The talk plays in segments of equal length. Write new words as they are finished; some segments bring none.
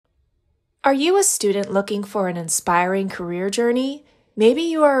Are you a student looking for an inspiring career journey? Maybe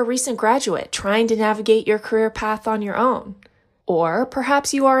you are a recent graduate trying to navigate your career path on your own. Or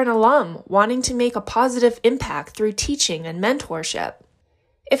perhaps you are an alum wanting to make a positive impact through teaching and mentorship.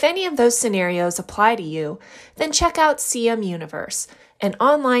 If any of those scenarios apply to you, then check out CM Universe, an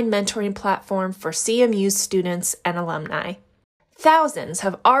online mentoring platform for CMU students and alumni. Thousands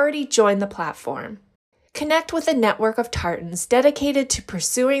have already joined the platform. Connect with a network of Tartans dedicated to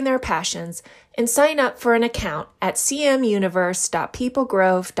pursuing their passions and sign up for an account at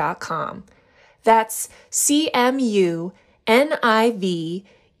cmuniverse.peoplegrove.com. That's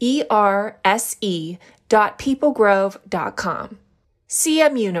cmuniverse.peoplegrove.com.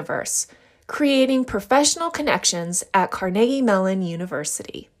 CM Universe, creating professional connections at Carnegie Mellon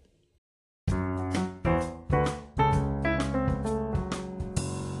University.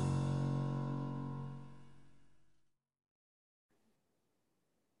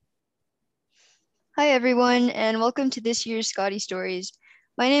 Hi, everyone, and welcome to this year's Scotty Stories.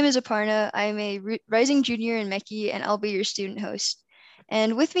 My name is Aparna. I'm a rising junior in Mechie, and I'll be your student host.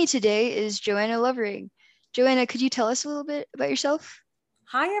 And with me today is Joanna Lovering. Joanna, could you tell us a little bit about yourself?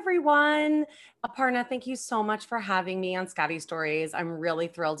 Hi, everyone. Aparna, thank you so much for having me on Scotty Stories. I'm really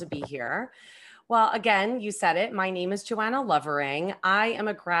thrilled to be here. Well, again, you said it. My name is Joanna Lovering. I am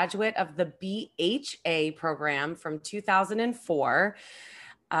a graduate of the BHA program from 2004.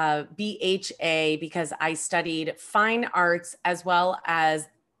 BHA because I studied fine arts as well as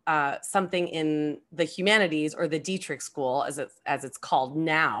something in the humanities, or the Dietrich School as it's called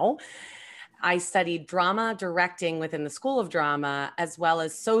now. I studied drama directing within the School of Drama, as well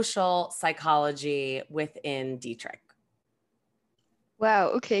as social psychology within Dietrich.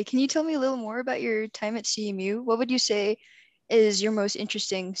 Wow, okay. Can you tell me a little more about your time at CMU? What would you say is your most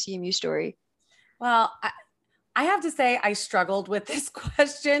interesting CMU story? Well, I have to say I struggled with this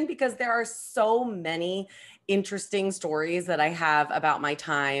question because there are so many interesting stories that I have about my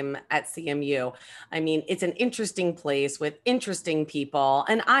time at CMU. I mean, it's an interesting place with interesting people,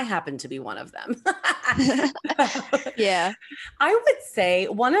 and I happen to be one of them. Yeah. I would say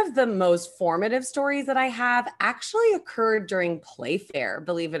one of the most formative stories that I have actually occurred during Playfair,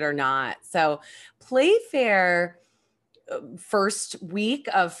 believe it or not. So, Playfair, first week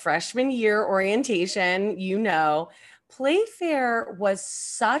of freshman year orientation, Playfair was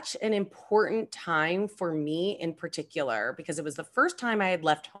such an important time for me in particular because it was the first time I had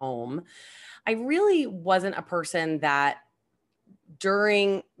left home. I really wasn't a person that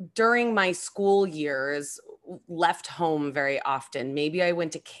during my school years left home very often. Maybe I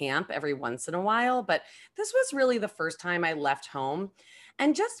went to camp every once in a while, but this was really the first time I left home.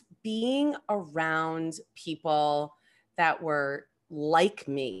 And just being around people that were like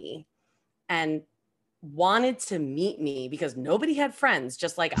me and wanted to meet me because nobody had friends,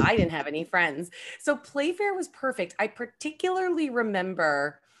 just like I didn't have any friends. So Playfair was perfect. I particularly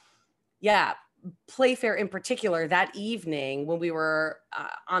remember, Playfair in particular, that evening when we were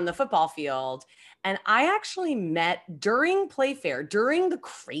on the football field. And I actually met during Playfair, during the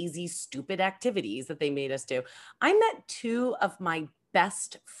crazy, stupid activities that they made us do. I met two of my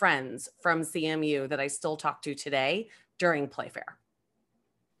best friends from CMU that I still talk to today during Playfair.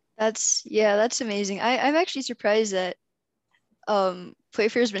 That's amazing. I'm actually surprised that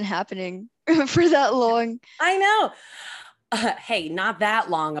Playfair's been happening for that long. I know. Hey, not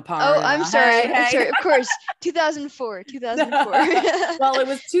that long Oh, apart. I'm sorry. Hey, I'm hey. sorry. Of course, 2004, 2004. Well, it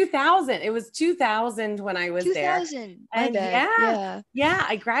was 2000. It was 2000 when I was there. 2000. My And bad. Yeah.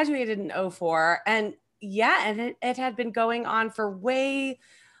 I graduated in '04. And it had been going on for way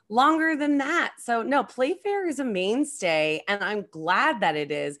longer than that. So no, Playfair is a mainstay, and I'm glad that it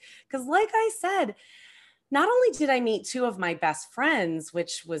is. Because like I said, not only did I meet two of my best friends,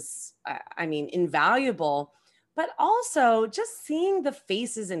 which was, invaluable, but also just seeing the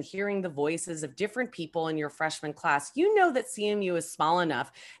faces and hearing the voices of different people in your freshman class. You know that CMU is small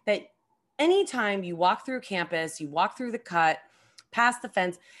enough that anytime you walk through campus, you walk through the cut, past the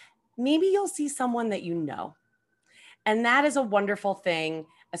fence, maybe you'll see someone that you know. And that is a wonderful thing,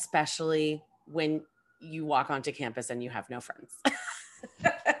 especially when you walk onto campus and you have no friends.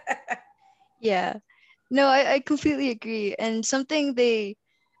 Yeah. No, I completely agree. And something they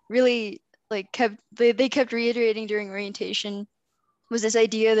really they kept reiterating during orientation was this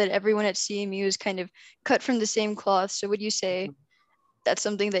idea that everyone at CMU is kind of cut from the same cloth. So would you say that's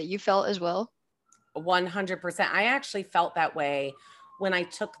something that you felt as well? 100%. I actually felt that way when I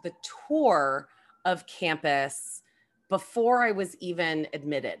took the tour of campus before I was even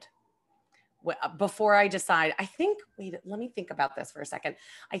admitted. Before I decide, I think, wait, let me think about this for a second.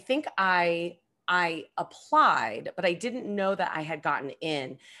 I think I applied, but I didn't know that I had gotten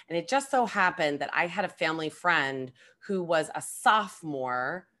in. And it just so happened that I had a family friend who was a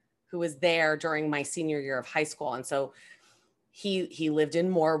sophomore who was there during my senior year of high school. And so he lived in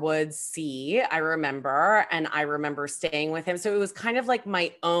Moorwoods C, I remember, and I remember staying with him. So it was kind of like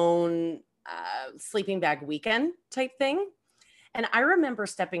my own sleeping bag weekend type thing. And I remember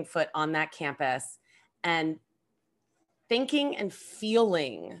stepping foot on that campus and thinking and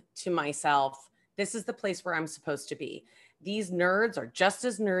feeling to myself, this is the place where I'm supposed to be. These nerds are just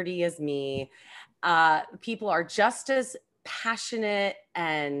as nerdy as me. People are just as passionate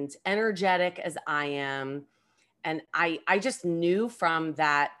and energetic as I am. And I just knew from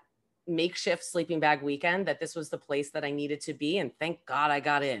that makeshift sleeping bag weekend that this was the place that I needed to be. And thank God I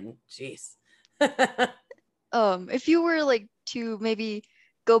got in. Jeez. If you were like to maybe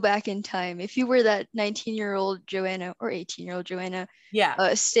go back in time, if you were that 19-year-old Joanna or 18-year-old Joanna,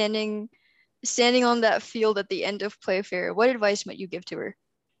 Yeah. standing on that field at the end of Playfair, what advice might you give to her?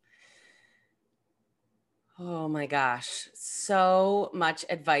 Oh my gosh, so much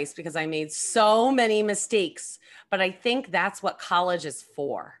advice because I made so many mistakes, but I think that's what college is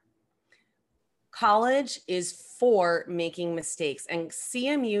for. College is for making mistakes, and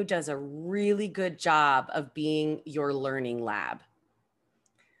CMU does a really good job of being your learning lab.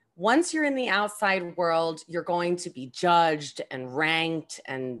 Once you're in the outside world, you're going to be judged and ranked,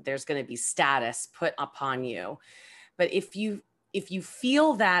 and there's going to be status put upon you. But if you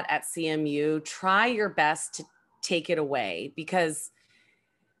feel that at CMU, try your best to take it away, because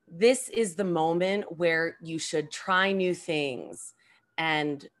this is the moment where you should try new things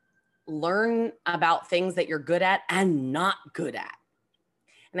and learn about things that you're good at and not good at.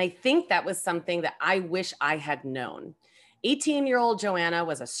 And I think that was something that I wish I had known. 18-year-old Joanna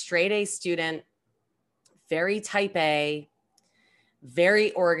was a straight A student, very type A,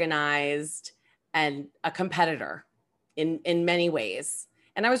 very organized, and a competitor in many ways.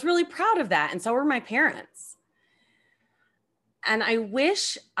 And I was really proud of that. And so were my parents. And I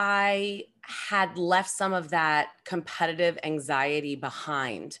wish I had left some of that competitive anxiety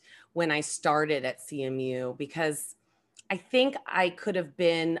behind when I started at CMU, because I think I could have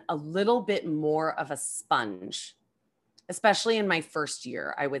been a little bit more of a sponge, especially in my first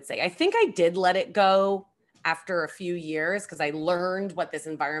year, I would say. I think I did let it go after a few years because I learned what this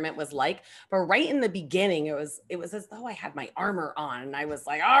environment was like. But right in the beginning, it was as though I had my armor on. And I was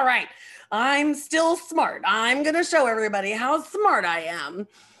like, all right, I'm still smart. I'm going to show everybody how smart I am.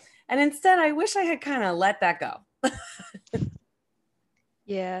 And instead, I wish I had kind of let that go.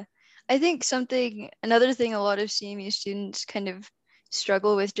 Yeah, I think another thing a lot of CMU students kind of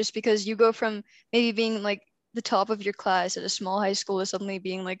struggle with, just because you go from maybe being like the top of your class at a small high school to suddenly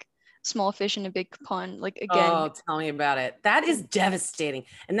being like small fish in a big pond, like again. Oh, tell me about it. That is devastating.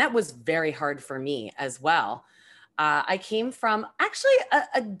 And that was very hard for me as well. I came from actually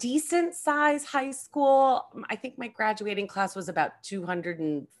a decent size high school. I think my graduating class was about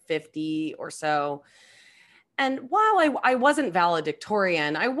 250 or so. And while I wasn't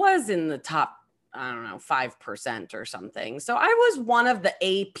valedictorian, I was in the top, I don't know, 5% or something. So I was one of the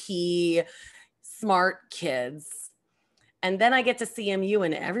AP smart kids. And then I get to CMU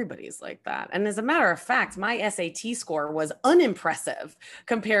and everybody's like that. And as a matter of fact, my SAT score was unimpressive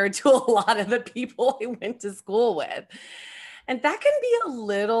compared to a lot of the people I went to school with. And that can be a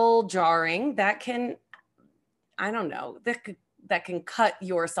little jarring. That can, I don't know, that can cut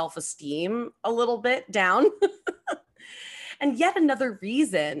your self-esteem a little bit down. And yet another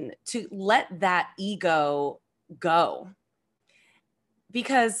reason to let that ego go.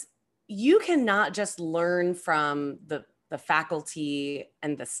 Because you cannot just learn from the faculty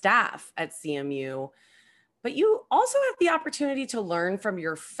and the staff at CMU, but you also have the opportunity to learn from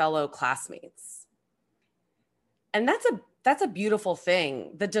your fellow classmates. And that's a beautiful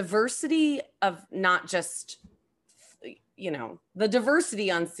thing. The diversity of not just, the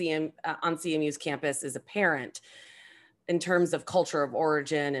diversity on CMU's campus is apparent in terms of culture of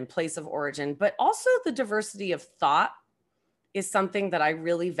origin and place of origin, but also the diversity of thought is something that I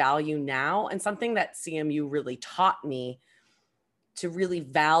really value now, and something that CMU really taught me to really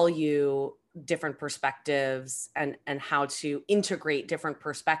value different perspectives and how to integrate different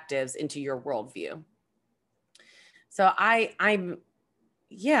perspectives into your worldview. So I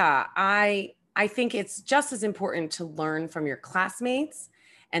think it's just as important to learn from your classmates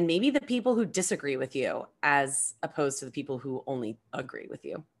and maybe the people who disagree with you as opposed to the people who only agree with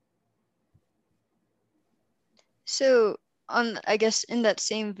you. So I guess in that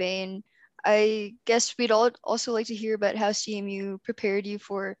same vein, I guess we'd all also like to hear about how CMU prepared you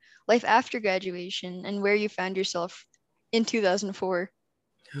for life after graduation and where you found yourself in 2004.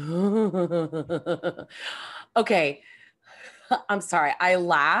 Okay. I'm sorry. I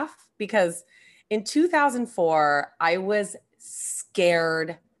laugh because in 2004, I was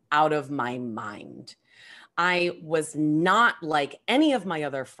scared out of my mind. I was not like any of my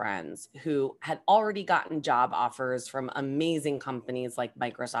other friends who had already gotten job offers from amazing companies like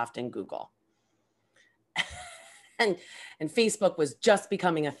Microsoft and Google. and and Facebook was just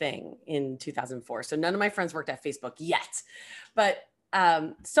becoming a thing in 2004. So none of my friends worked at Facebook yet. But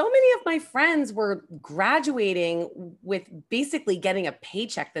so many of my friends were graduating with basically getting a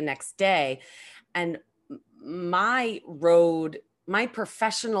paycheck the next day. And my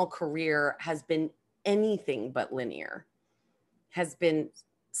professional career has been anything but linear, has been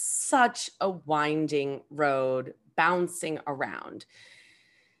such a winding road, bouncing around.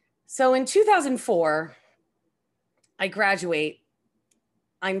 So in 2004, I graduate.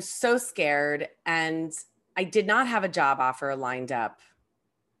 I'm so scared, and I did not have a job offer lined up.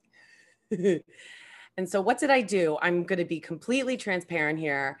 And so what did I do? I'm going to be completely transparent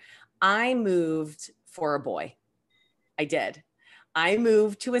here. I moved for a boy. I did. I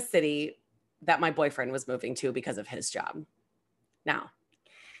moved to a city that my boyfriend was moving to because of his job. Now,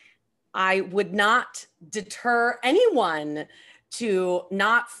 I would not deter anyone to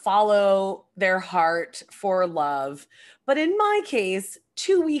not follow their heart for love. But in my case,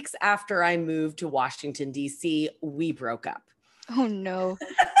 2 weeks after I moved to Washington, D.C., we broke up. Oh, no.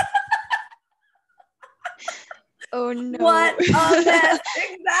 Oh, no. What a mess.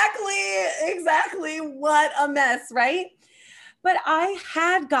 Exactly. What a mess, right? But I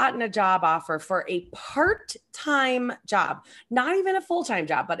had gotten a job offer for a part-time job, not even a full-time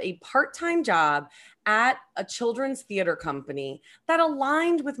job, but a part-time job at a children's theater company that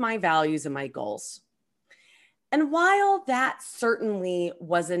aligned with my values and my goals. And while that certainly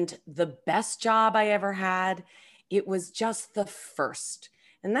wasn't the best job I ever had, it was just the first.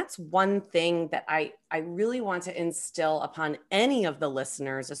 And that's one thing that I really want to instill upon any of the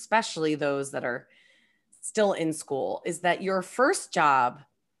listeners, especially those that are still in school, is that your first job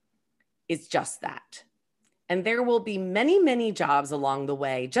is just that. And there will be many, many jobs along the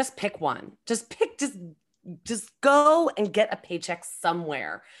way. Just pick one. Just go and get a paycheck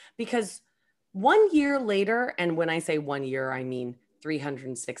somewhere. Because 1 year later, and when I say 1 year, I mean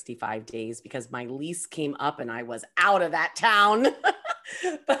 365 days, because my lease came up and I was out of that town.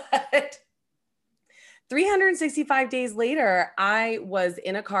 But 365 days later, I was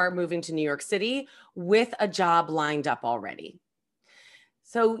in a car moving to New York City with a job lined up already.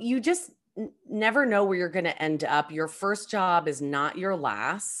 So you just never know where you're going to end up. Your first job is not your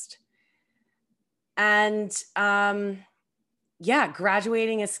last. And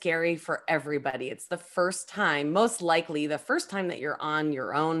graduating is scary for everybody. It's the first time, most likely the first time that you're on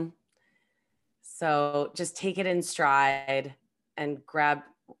your own. So just take it in stride and grab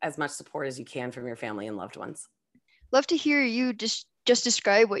as much support as you can from your family and loved ones. Love to hear you just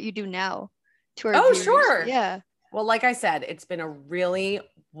describe what you do now to our viewers. Sure. Yeah. Well, like I said, it's been a really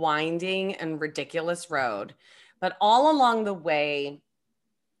winding and ridiculous road, but all along the way,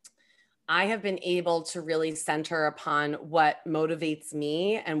 I have been able to really center upon what motivates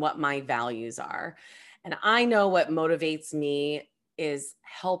me and what my values are. And I know what motivates me is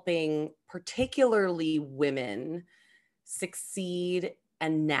helping particularly women succeed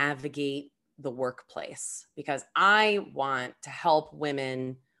and navigate the workplace, because I want to help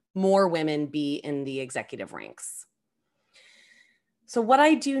more women be in the executive ranks. So what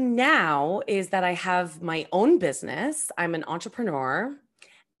I do now is that I have my own business. I'm an entrepreneur,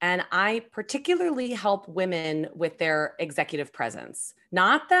 and I particularly help women with their executive presence.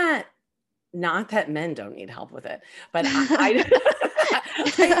 Not that men don't need help with it, but I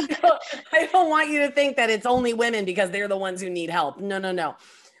don't want you to think that it's only women because they're the ones who need help. No.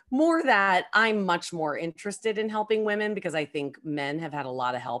 More that I'm much more interested in helping women because I think men have had a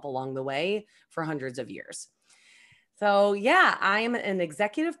lot of help along the way for hundreds of years. So yeah, I am an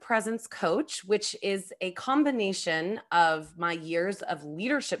executive presence coach, which is a combination of my years of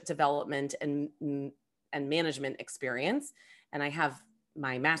leadership development and management experience. And I have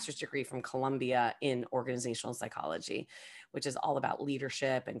my master's degree from Columbia in organizational psychology, which is all about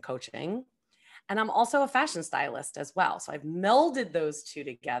leadership and coaching. And I'm also a fashion stylist as well. So I've melded those two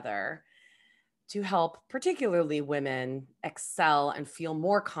together to help particularly women excel and feel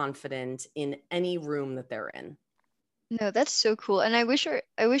more confident in any room that they're in. No, that's so cool. And I wish our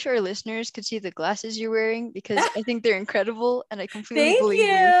listeners could see the glasses you're wearing, because I think they're incredible, and I completely believe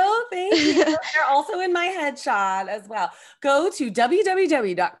you. Thank you. They're also in my headshot as well. Go to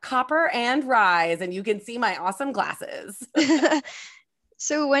www.copperandrise and you can see my awesome glasses.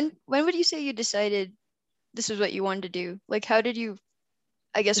 So when would you say you decided this is what you wanted to do? Like, how did you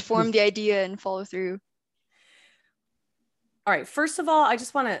I guess, form the idea and follow through? All right. First of all, I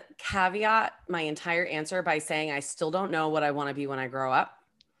just want to caveat my entire answer by saying I still don't know what I want to be when I grow up.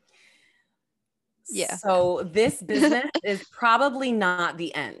 Yeah. So this business is probably not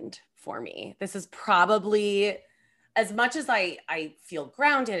the end for me. This is probably, as much as I feel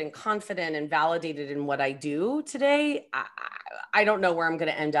grounded and confident and validated in what I do today, I don't know where I'm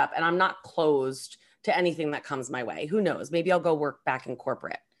going to end up. And I'm not closed to anything that comes my way. Who knows? Maybe I'll go work back in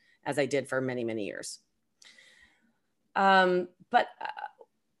corporate as I did for many, many years. But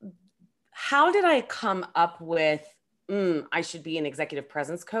how did I come up with, I should be an executive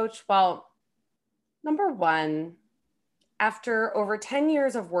presence coach? Well, number one, after over 10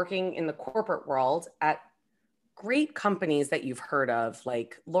 years of working in the corporate world at great companies that you've heard of,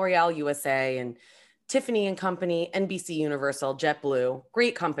 like L'Oreal USA and Tiffany and Company, NBC Universal, JetBlue,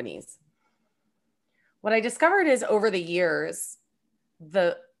 great companies. What I discovered is over the years,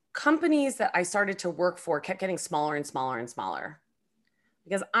 the companies that I started to work for kept getting smaller and smaller and smaller.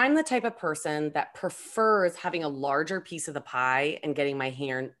 Because I'm the type of person that prefers having a larger piece of the pie and getting my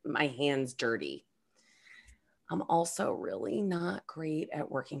hands dirty. I'm also really not great at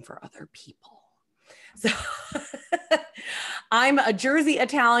working for other people. So I'm a Jersey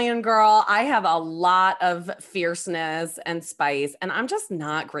Italian girl. I have a lot of fierceness and spice, and I'm just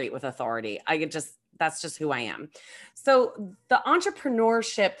not great with authority. That's just who I am. So the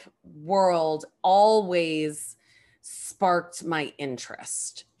entrepreneurship world always sparked my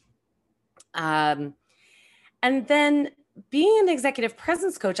interest. And then being an executive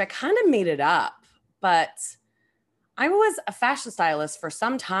presence coach, I kind of made it up, but I was a fashion stylist for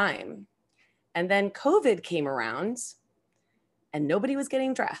some time. And then COVID came around and nobody was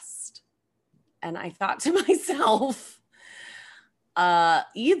getting dressed. And I thought to myself,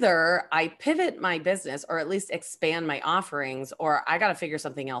 either I pivot my business or at least expand my offerings, or I got to figure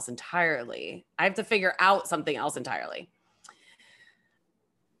something else entirely. I have to figure out something else entirely.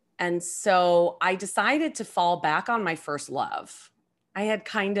 And so I decided to fall back on my first love. I had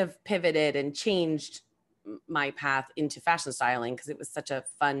kind of pivoted and changed my path into fashion styling because it was such a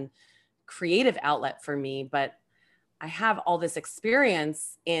fun, creative outlet for me. But I have all this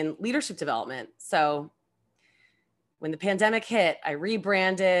experience in leadership development. So when the pandemic hit, I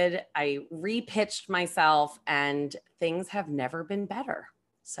rebranded, I repitched myself, and things have never been better.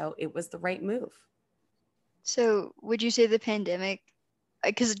 So it was the right move. So would you say the pandemic,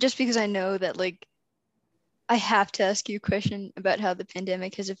 because I know that, like, I have to ask you a question about how the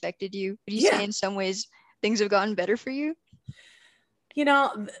pandemic has affected you. Would you say in some ways things have gotten better for you? You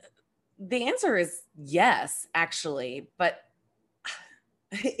know, the answer is yes, actually, but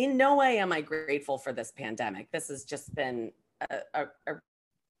in no way am I grateful for this pandemic. This has just been a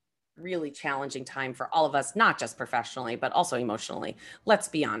really challenging time for all of us, not just professionally, but also emotionally. Let's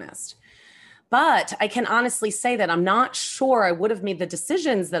be honest. But I can honestly say that I'm not sure I would have made the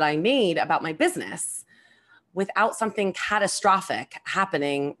decisions that I made about my business without something catastrophic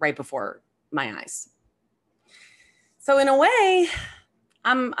happening right before my eyes. So in a way,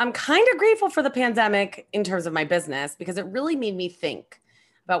 I'm kind of grateful for the pandemic in terms of my business, because it really made me think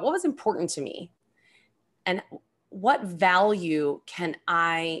about what was important to me and what value can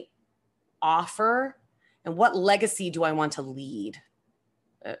I offer and what legacy do I want to lead?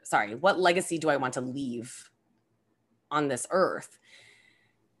 What legacy do I want to leave on this earth?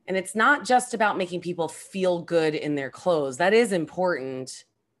 And it's not just about making people feel good in their clothes. That is important.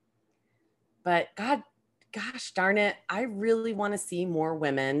 But gosh darn it, I really want to see more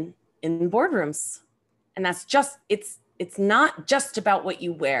women in boardrooms. And that's just, it's not just about what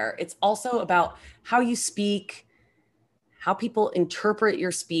you wear. It's also about how you speak, how people interpret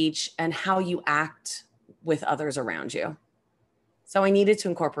your speech, and how you act with others around you. So I needed to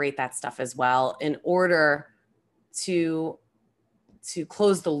incorporate that stuff as well in order to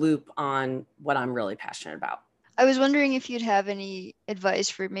close the loop on what I'm really passionate about. I was wondering if you'd have any advice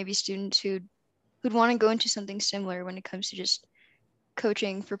for maybe students who'd want to go into something similar when it comes to just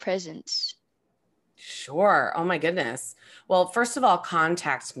coaching for presence. Sure. Oh my goodness. Well, first of all,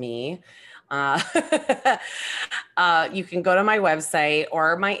 contact me. You can go to my website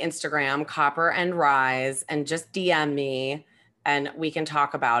or my Instagram, Copper and Rise, and just DM me and we can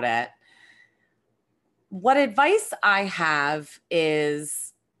talk about it. What advice I have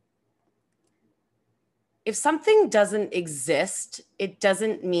is, if something doesn't exist, it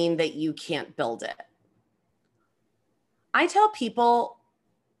doesn't mean that you can't build it. I tell people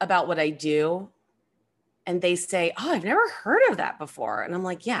about what I do and they say, oh, I've never heard of that before. And I'm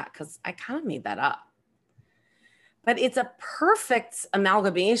like, yeah, because I kind of made that up. But it's a perfect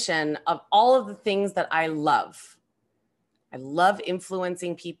amalgamation of all of the things that I love. I love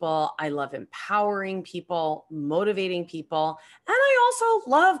influencing people. I love empowering people, motivating people, and I also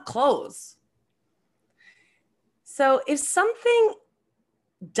love clothes. So if something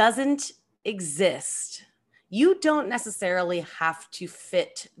doesn't exist, you don't necessarily have to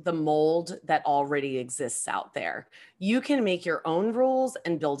fit the mold that already exists out there. You can make your own rules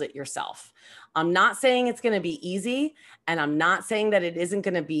and build it yourself. I'm not saying it's going to be easy, and I'm not saying that it isn't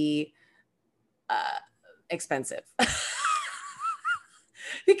going to be expensive.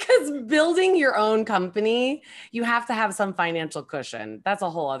 Because building your own company, you have to have some financial cushion. That's a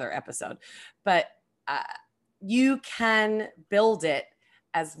whole other episode. But you can build it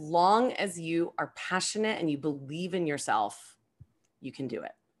as long as you are passionate and you believe in yourself. You can do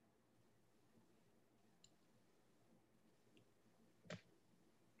it.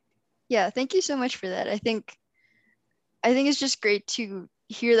 Yeah, thank you so much for that. I think it's just great to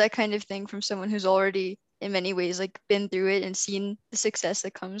hear that kind of thing from someone who's already in many ways like been through it and seen the success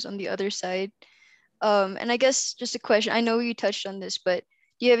that comes on the other side. And I guess just a question, I know you touched on this, but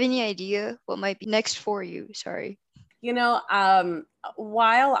do you have any idea what might be next for you? Sorry. You know,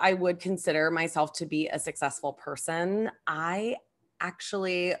 while I would consider myself to be a successful person, I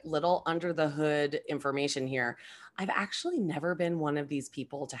actually, little under the hood information here, I've actually never been one of these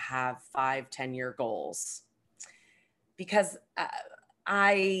people to have 5-10 year goals, because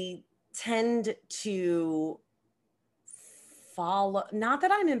I tend to follow, not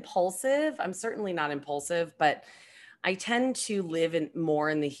that I'm impulsive, I'm certainly not impulsive, but I tend to live in more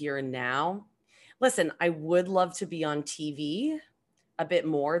in the here and now. Listen, I would love to be on TV a bit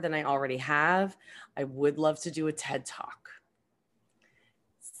more than I already have. I would love to do a TED Talk.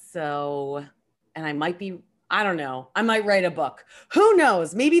 So, and I don't know, I might write a book. Who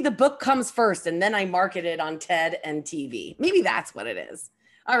knows? Maybe the book comes first and then I market it on TED and TV. Maybe that's what it is.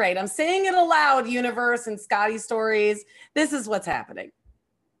 All right, I'm saying it aloud, universe and Scotty Stories. This is what's happening.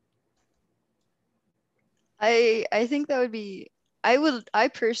 I think that would be, I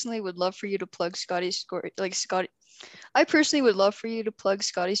personally would love for you to plug Scotty's story, like Scotty. I personally would love for you to plug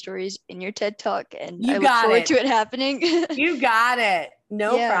Scotty Stories in your TED Talk, and I look forward to it happening. You got it.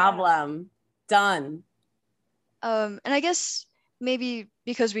 No problem. Done. And I guess maybe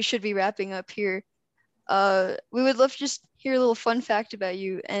because we should be wrapping up here, we would love to just hear a little fun fact about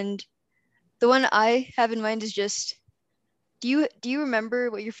you. And the one I have in mind is just, do you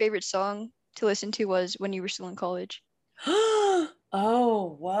remember what your favorite song to listen to was when you were still in college?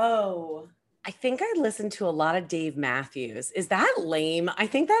 Oh, whoa. I think I listened to a lot of Dave Matthews. Is that lame? I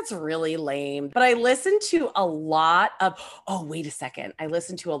think that's really lame. But I listened to a lot of, oh, wait a second. I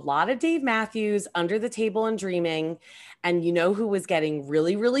listened to a lot of Dave Matthews, Under the Table and Dreaming. And you know who was getting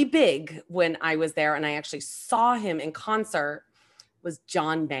really, really big when I was there and I actually saw him in concert was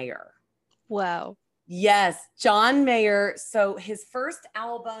John Mayer. Wow. Yes, John Mayer. So his first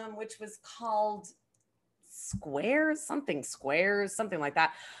album, which was called Squares, something like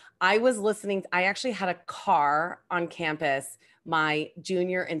that. I was listening. I actually had a car on campus my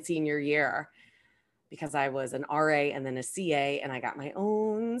junior and senior year because I was an RA and then a CA and I got my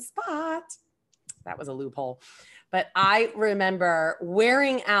own spot. That was a loophole. But I remember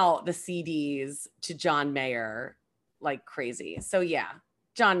wearing out the CDs to John Mayer like crazy. So yeah,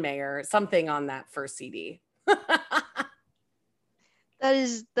 John Mayer, something on that first CD. That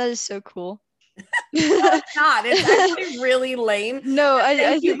is so cool. No, it's not. It's actually really lame. No,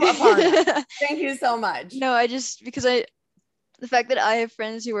 Thank you, Aparna. Thank you so much. No, because the fact that I have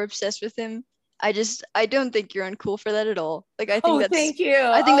friends who are obsessed with him, I don't think you're uncool for that at all. Like I think thank you.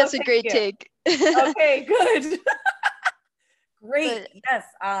 I think that's a great take. Okay, good. Great. But, yes.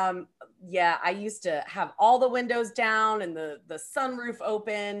 Yeah, I used to have all the windows down and the sunroof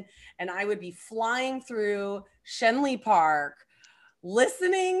open, and I would be flying through Shenley Park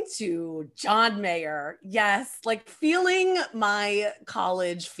listening to John Mayer. Yes, like feeling my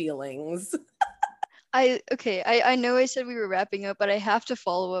college feelings. I know I said we were wrapping up, but I have to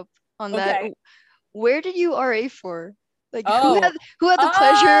follow up on that. Where did you RA for? Like who had the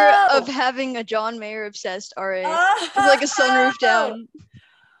pleasure of having a John Mayer obsessed RA with like a sunroof down?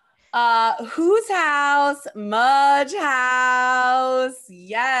 Whose house? Mudge House.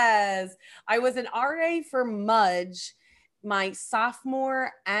 Yes. I was an RA for Mudge my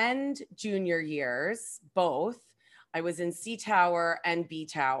sophomore and junior years, both. I was in C Tower and B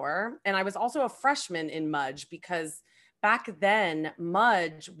Tower. And I was also a freshman in Mudge because back then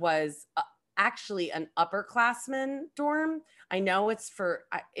Mudge was actually an upperclassman dorm. I know it's for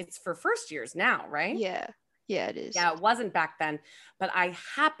first years now, right? Yeah. Yeah, it is. Yeah, it wasn't back then, but I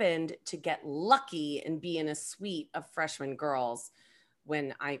happened to get lucky and be in a suite of freshman girls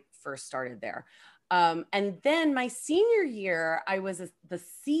when I first started there. And then my senior year, I was the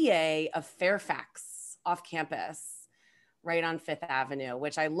CA of Fairfax off campus, right on Fifth Avenue,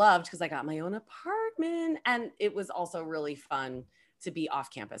 which I loved because I got my own apartment. And it was also really fun to be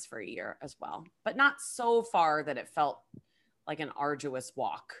off campus for a year as well, but not so far that it felt like an arduous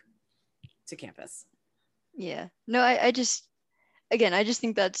walk to campus. Yeah. No, I just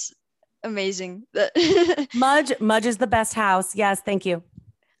think that's amazing. That Mudge is the best house. Yes, thank you.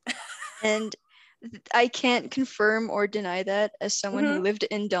 And I can't confirm or deny that as someone who lived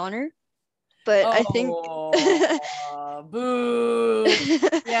in Donner, but I think boo.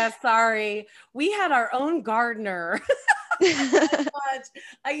 Yeah, sorry. We had our own gardener.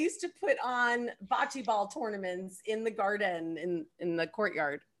 I used to put on bocce ball tournaments in the garden in the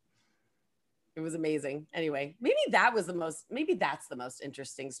courtyard. It was amazing. Anyway, maybe that's the most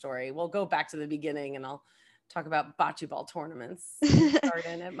interesting story. We'll go back to the beginning and I'll talk about bocce ball tournaments in the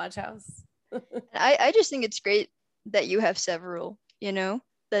garden at Mudge House. I just think it's great that you have several,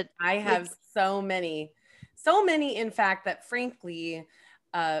 that I have so many, in fact, that frankly,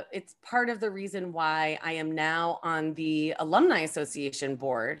 it's part of the reason why I am now on the Alumni Association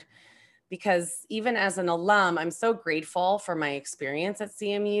board, because even as an alum, I'm so grateful for my experience at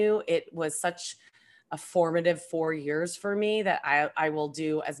CMU. It was such a formative 4 years for me that I will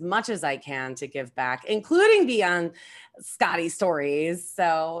do as much as I can to give back, including be on Scotty Stories.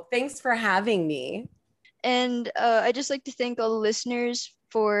 So thanks for having me. And I just like to thank all the listeners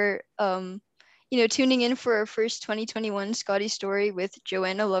for tuning in for our first 2021 Scotty Story with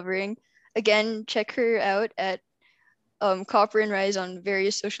Joanna Lovering. Again, check her out at Copper and Rise on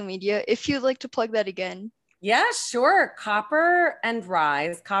various social media. If you'd like to plug that again. Yeah, sure. Copper and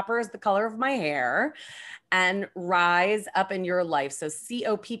Rise. Copper is the color of my hair, and Rise Up in Your Life. So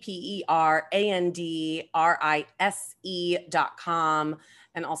COPPERANDRISE.com,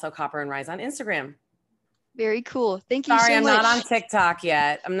 and also Copper and Rise on Instagram. Very cool. Thank you so much. Sorry, I'm not on TikTok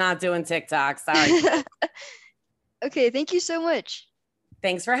yet. I'm not doing TikTok. Sorry. Okay, thank you so much.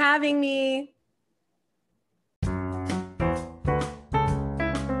 Thanks for having me.